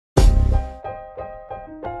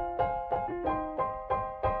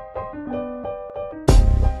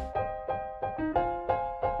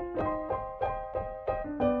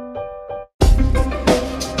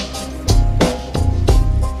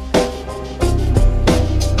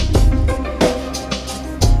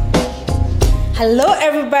Hello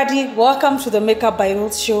everybody, welcome to the Makeup by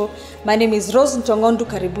Rose show. My name is Rose Ntongondu,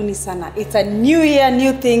 karibuni sana. It's a new year,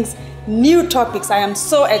 new things, new topics. I am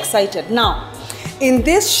so excited. Now, in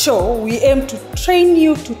this show, we aim to train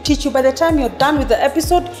you, to teach you. By the time you're done with the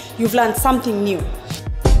episode, you've learned something new.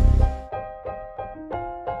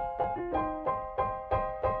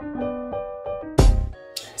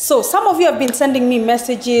 So some of you have been sending me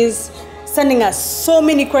messages, sending us so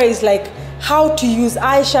many queries like how to use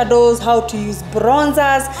eyeshadows, how to use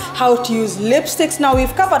bronzers, how to use lipsticks. Now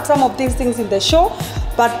we've covered some of these things in the show,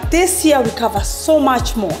 but this year we cover so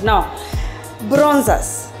much more. Now,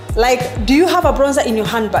 bronzers. Like, do you have a bronzer in your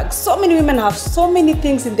handbag? So many women have so many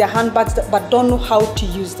things in their handbags but don't know how to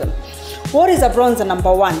use them. What is a bronzer?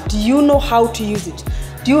 Number one, do you know how to use it?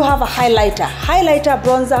 Do you have a highlighter? Highlighter,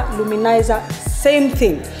 bronzer, luminizer, same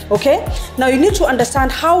thing, okay? Now you need to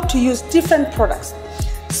understand how to use different products.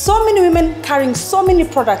 So many women carrying so many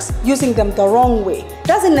products, using them the wrong way.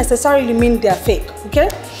 Doesn't necessarily mean they're fake, okay?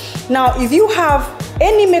 Now, if you have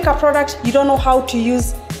any makeup product you don't know how to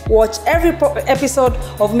use, watch every episode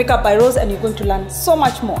of Makeup by Rose and you're going to learn so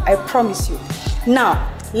much more, I promise you. Now,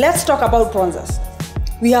 let's talk about bronzers.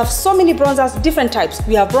 We have so many bronzers, different types.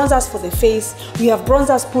 We have bronzers for the face, we have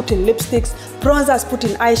bronzers put in lipsticks, bronzers put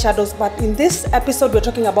in eyeshadows, but in this episode we're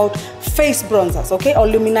talking about face bronzers, okay, or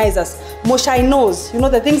luminizers, moisturinos, you know,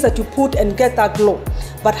 the things that you put and get that glow.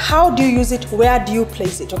 But how do you use it? Where do you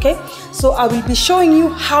place it, okay? So I will be showing you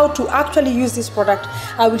how to actually use this product.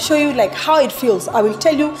 I will show you like how it feels. I will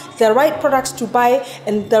tell you the right products to buy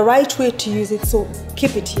and the right way to use it, so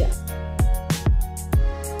keep it here.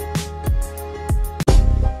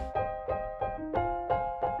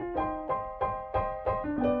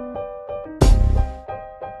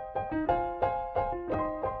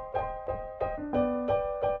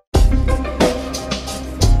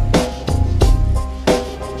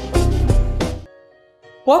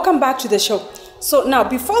 Welcome back to the show. So now,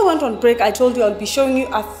 before I went on break, I told you I'll be showing you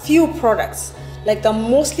a few products, like the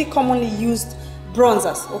mostly commonly used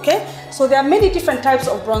bronzers, okay? So there are many different types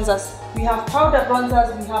of bronzers. We have powder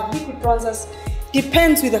bronzers, we have liquid bronzers,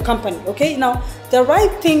 depends with the company, okay? Now, the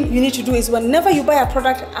right thing you need to do is whenever you buy a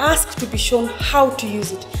product, ask to be shown how to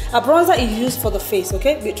use it. A bronzer is used for the face,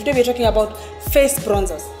 okay? Today we're talking about face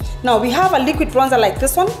bronzers. Now, we have a liquid bronzer like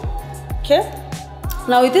this one, okay?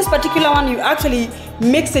 Now with this particular one, you actually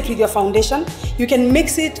mix it with your foundation. You can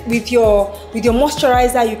mix it with your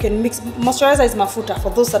moisturizer. You can mix, moisturizer is mafuta for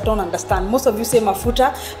those that don't understand. Most of you say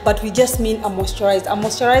mafuta, but we just mean a moisturizer. A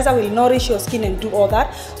moisturizer will nourish your skin and do all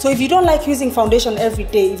that. So if you don't like using foundation every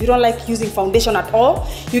day, if you don't like using foundation at all,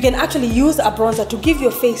 you can actually use a bronzer to give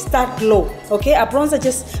your face that glow, okay? A bronzer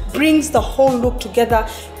just brings the whole look together,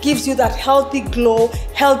 gives you that healthy glow,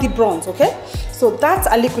 healthy bronze, okay? So that's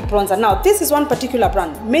a liquid bronzer. Now, this is one particular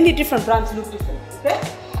brand. Many different brands look different, okay?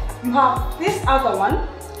 You have this other one,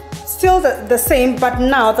 still the same, but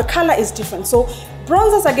now the color is different. So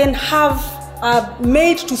bronzers again are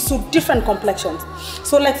made to suit different complexions.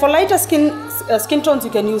 So like for lighter skin tones, you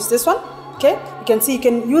can use this one, okay? You can see you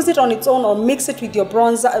can use it on its own or mix it with your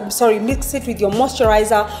bronzer, mix it with your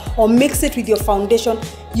moisturizer or mix it with your foundation.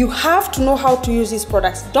 You have to know how to use these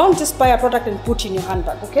products. Don't just buy a product and put it in your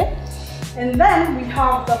handbag, okay? And then we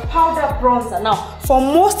have the powder bronzer. Now, for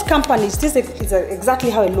most companies, this is exactly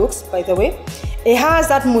how it looks, by the way. It has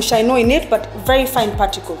that moisturizer in it, but very fine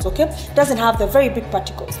particles, okay? It doesn't have the very big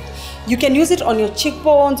particles. You can use it on your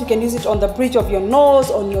cheekbones, you can use it on the bridge of your nose,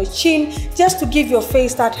 on your chin, just to give your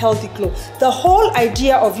face that healthy glow. The whole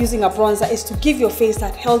idea of using a bronzer is to give your face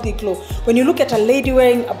that healthy glow. When you look at a lady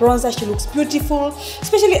wearing a bronzer, she looks beautiful,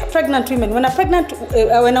 especially pregnant women. When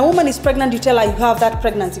a woman is pregnant, you tell her you have that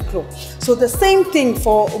pregnancy glow. So the same thing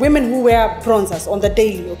for women who wear bronzers on the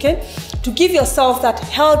daily, okay? To give yourself that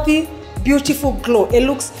healthy, beautiful glow.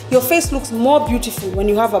 Your face looks more beautiful when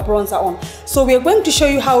you have a bronzer on. So we are going to show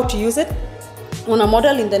you how to use it on a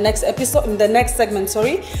model in the next episode, in the next segment,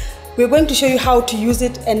 sorry. We're going to show you how to use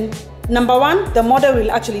it, and number one, the model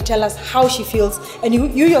will actually tell us how she feels, and you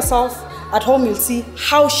yourself at home you'll see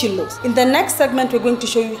how she looks. In the next segment, we're going to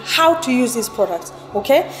show you how to use these products,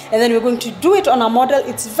 okay? And then we're going to do it on a model.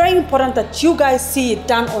 It's very important that you guys see it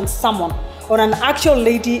done on someone, on an actual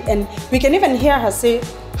lady, and we can even hear her say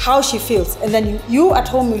how she feels, and then you at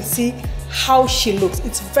home will see how she looks.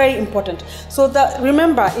 It's very important. So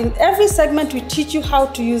remember, in every segment we teach you how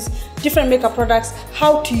to use different makeup products,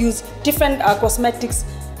 how to use different cosmetics.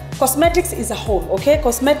 Cosmetics is a whole, okay?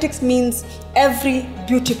 Cosmetics means every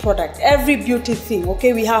beauty product, every beauty thing,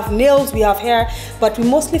 okay? We have nails, we have hair, but we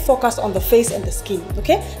mostly focus on the face and the skin,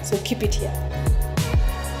 okay? So keep it here.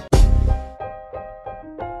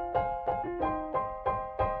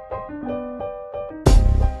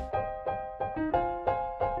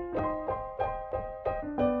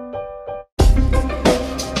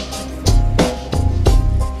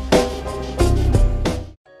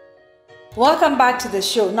 Welcome back to the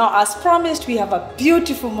show. Now, as promised, we have a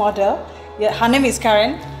beautiful model. Yeah, her name is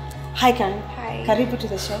Karen. Hi, Karen. Hi. Karibu to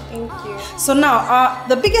the show. Thank you. So now,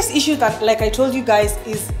 the biggest issue that, like I told you guys,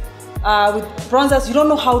 is with bronzers, you don't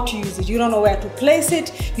know how to use it. You don't know where to place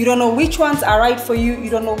it. You don't know which ones are right for you. You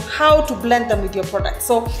don't know how to blend them with your product.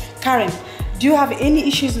 So, Karen, do you have any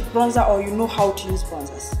issues with bronzer, or you know how to use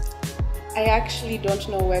bronzers? I actually don't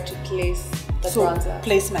know where to place the bronzer.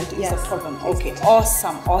 Placement is a problem. Placement. Okay,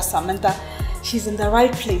 awesome. And she's in the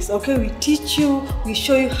right place. Okay, we teach you, we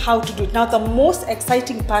show you how to do it. Now, the most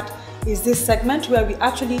exciting part is this segment where we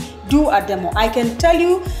actually do a demo. I can tell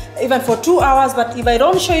you even for 2 hours, but if I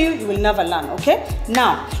don't show you, you will never learn. Okay,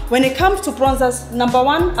 now when it comes to bronzers, number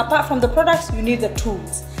one, apart from the products, you need the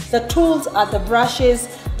tools. The tools are the brushes,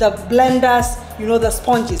 the blenders, the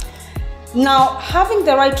sponges. Now, having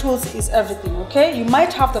the right tools is everything. Okay, you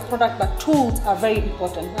might have the product, but tools are very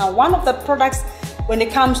important. Now, one of the products when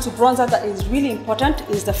it comes to bronzer that is really important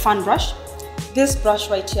is the fan brush. This brush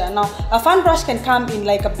right here. Now, a fan brush can come in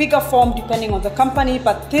like a bigger form depending on the company,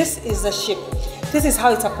 but this is the shape. This is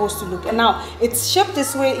how it's supposed to look. And now it's shaped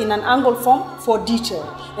this way in an angled form for detail,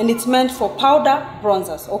 and it's meant for powder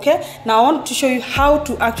bronzers. Okay, now I want to show you how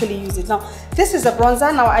to actually use it. Now, this is a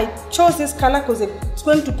bronzer. Now, I chose this color because it's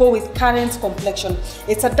going to go with Karen's complexion.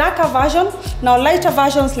 It's a darker version. Now, lighter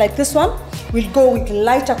versions like this one will go with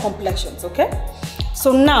lighter complexions. Okay,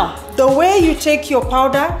 so now the way you take your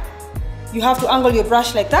powder, you have to angle your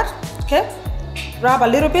brush like that. Okay, rub a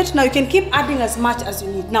little bit. Now you can keep adding as much as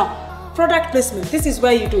you need. Now, product placement, this is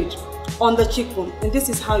where you do it, on the cheekbone, and this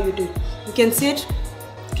is how you do it. You can see it.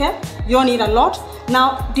 Okay, you don't need a lot.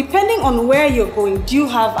 Now, depending on where you're going, do you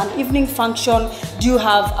have an evening function, do you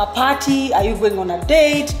have a party, are you going on a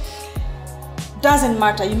date? Doesn't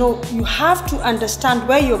matter. You have to understand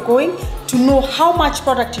where you're going to know how much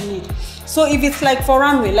product you need. So if it's like for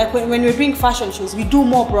runway, like when we're doing fashion shows, we do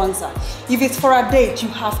more bronzer. If it's for a date, you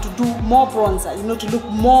have to do more bronzer, to look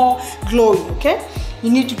more glowy. Okay, you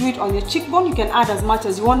need to do it on your cheekbone. You can add as much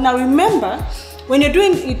as you want. Now remember, when you're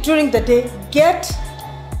doing it during the day,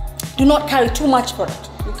 do not carry too much product.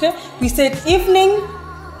 Okay, we said evening,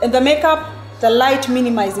 and the makeup, the light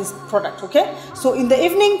minimizes product. Okay, so in the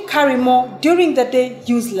evening, carry more. During the day,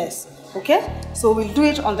 use less. Okay, so we'll do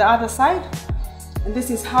it on the other side. And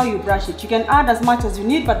this is how you brush it. You can add as much as you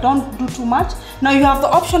need, but don't do too much. Now you have the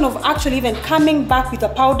option of actually even coming back with a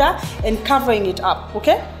powder and covering it up.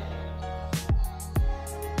 Okay,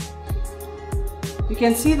 you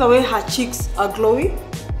can see the way her cheeks are glowy.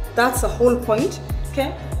 That's the whole point.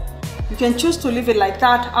 Okay, you can choose to leave it like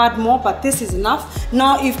that, add more, but this is enough.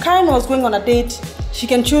 Now, if Karen was going on a date, she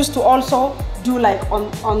can choose to also do like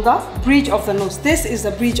on the bridge of the nose. This is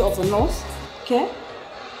the bridge of the nose. Okay,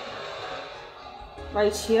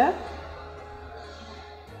 right here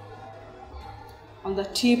on the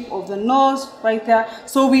tip of the nose, right there.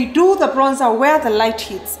 So we do the bronzer where the light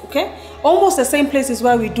hits. Okay, almost the same places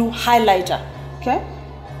where we do highlighter. Okay,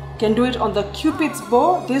 you can do it on the Cupid's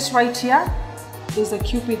bow. This right here is a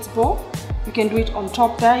Cupid's bow. You can do it on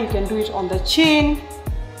top there. You can do it on the chin.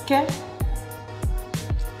 Okay,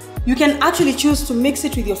 you can actually choose to mix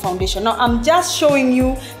it with your foundation. Now, I'm just showing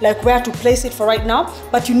you like where to place it for right now,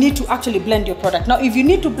 but you need to actually blend your product. Now, if you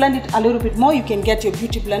need to blend it a little bit more, you can get your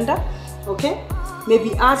beauty blender. Okay,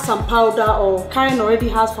 maybe add some powder, or Karen already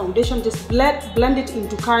has foundation, just blend it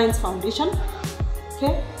into Karen's foundation.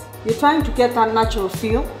 Okay, you're trying to get that natural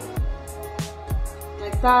feel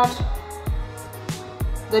like that.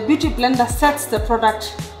 The beauty blender sets the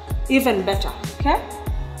product even better. Okay,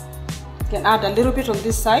 can add a little bit on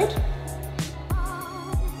this side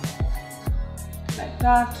like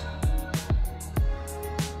that.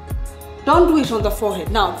 Don't do it on the forehead.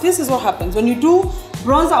 Now, this is what happens when you do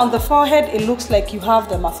bronzer on the forehead. It looks like you have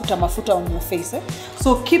the mafuta on your face.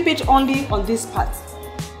 So keep it only on these parts.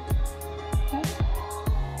 Okay,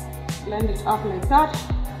 blend it up like that.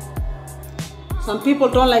 Some people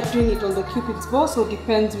don't like doing it on the Cupid's bow, so it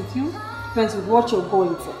depends with you, depends with what you're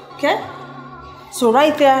going for. Okay, so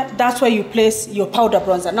right there, that's where you place your powder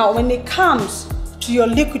bronzer. Now, when it comes to your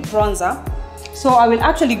liquid bronzer, so I will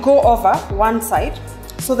actually go over one side.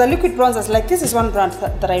 So the liquid bronzers, like this is one brand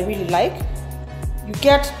that I really like. You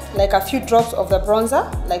get like a few drops of the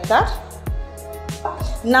bronzer like that.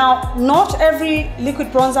 Now, not every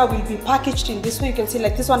liquid bronzer will be packaged in this way. You can see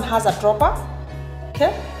like this one has a dropper.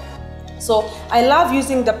 Okay, so I love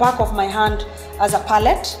using the back of my hand as a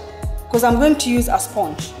palette because I'm going to use a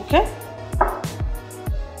sponge. Okay,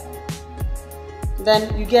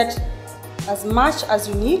 then you get as much as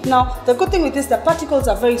you need. Now, the good thing with this, the particles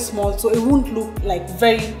are very small, so it won't look like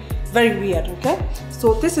very very weird, okay?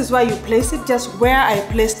 So this is where you place it, just where I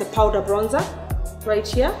placed the powder bronzer, right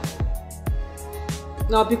here.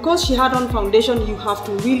 Now because she had on foundation, you have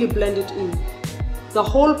to really blend it in. The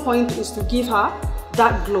whole point is to give her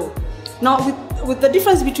that glow. Now with the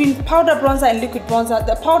difference between powder bronzer and liquid bronzer,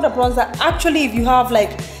 the powder bronzer, actually if you have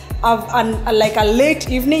like a late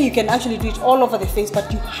evening, you can actually do it all over the face,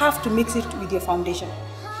 but you have to mix it with your foundation.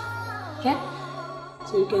 Okay,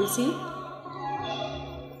 so you can see,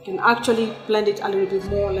 you can actually blend it a little bit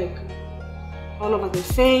more, like all over the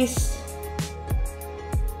face,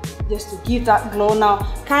 just to give that glow. Now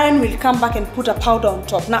Karen will come back and put a powder on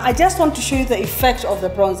top. Now I just want to show you the effect of the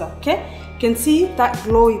bronzer. Okay, you can see that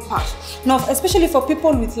glowy part. Now especially for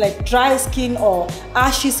people with like dry skin or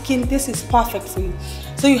ashy skin, this is perfect for you.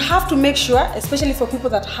 So you have to make sure, especially for people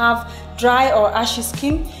that have dry or ashy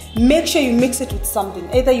skin, make sure you mix it with something,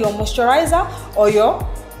 either your moisturizer or your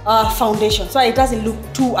foundation, so it doesn't look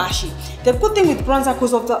too ashy. The good thing with bronzer,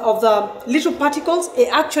 because of the little particles, it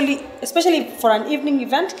actually, especially for an evening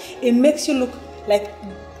event, it makes you look like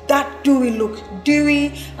that dewy look,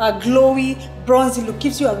 glowy, bronzy look,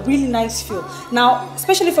 gives you a really nice feel. Now,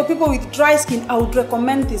 especially for people with dry skin, I would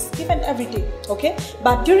recommend this even every day, okay?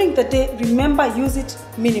 But during the day, remember, use it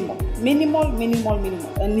minimal,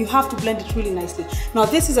 and you have to blend it really nicely. Now,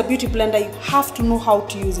 this is a beauty blender, you have to know how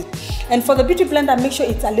to use it. And for the beauty blender, make sure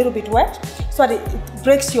it's a little bit wet so that it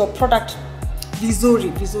breaks your product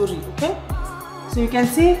visuri, okay? So you can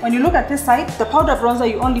see, when you look at this side, the powder bronzer,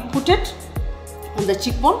 you only put it on the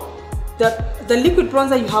cheekbone. The liquid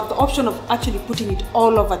bronzer, you have the option of actually putting it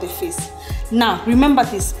all over the face. Now remember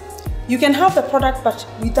this, you can have the product, but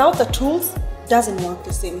without the tools, it doesn't work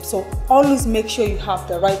the same. So always make sure you have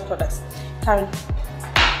the right products. Karen,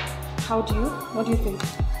 what do you think?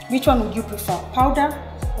 Which one would you prefer, powder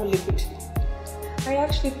or liquid? I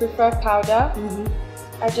actually prefer powder.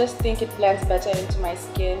 I just think it blends better into my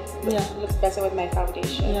skin. It looks better with my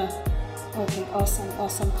foundation. Yeah. Okay,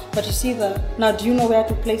 awesome. But you see now do you know where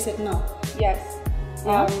to place it now? Yes.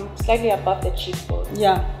 Slightly above the cheekbone.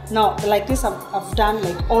 Yeah. Now like this I've done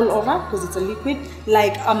like all over, because it's a liquid.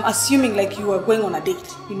 Like I'm assuming like you are going on a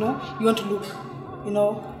date, you know? You want to look, you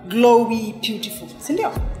know, glowy, beautiful.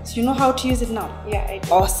 Cynthia, so you know how to use it now? Yeah, I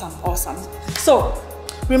do. Awesome. So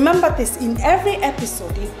remember this, in every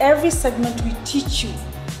episode, in every segment, we teach you.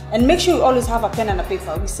 And make sure you always have a pen and a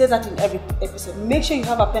paper. We say that in every episode. Make sure you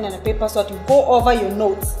have a pen and a paper so that you go over your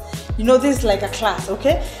notes. You know, this is like a class,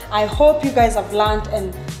 okay? I hope you guys have learned,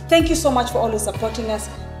 and thank you so much for always supporting us.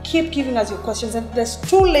 Keep giving us your questions. And there's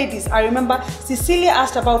two ladies, I remember Cecilia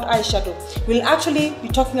asked about eyeshadow. We'll actually be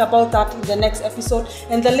talking about that in the next episode.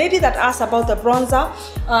 And the lady that asked about the bronzer,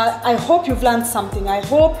 I hope you've learned something. I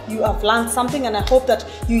hope you have learned something, and I hope that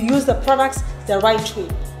you use the products the right way.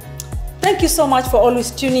 Thank you so much for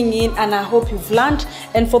always tuning in, and I hope you've learned.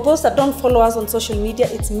 And for those that don't follow us on social media,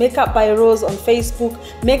 it's Makeup by Rose on Facebook,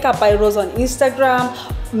 Makeup by Rose on Instagram,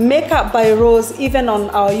 Makeup by Rose even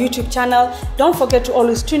on our YouTube channel. Don't forget to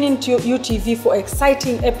always tune into UTV for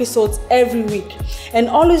exciting episodes every week. And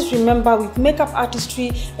always remember, with makeup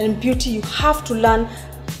artistry and beauty, you have to learn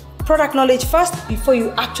product knowledge first before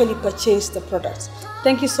you actually purchase the products.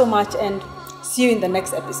 Thank you so much, and see you in the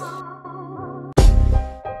next episode.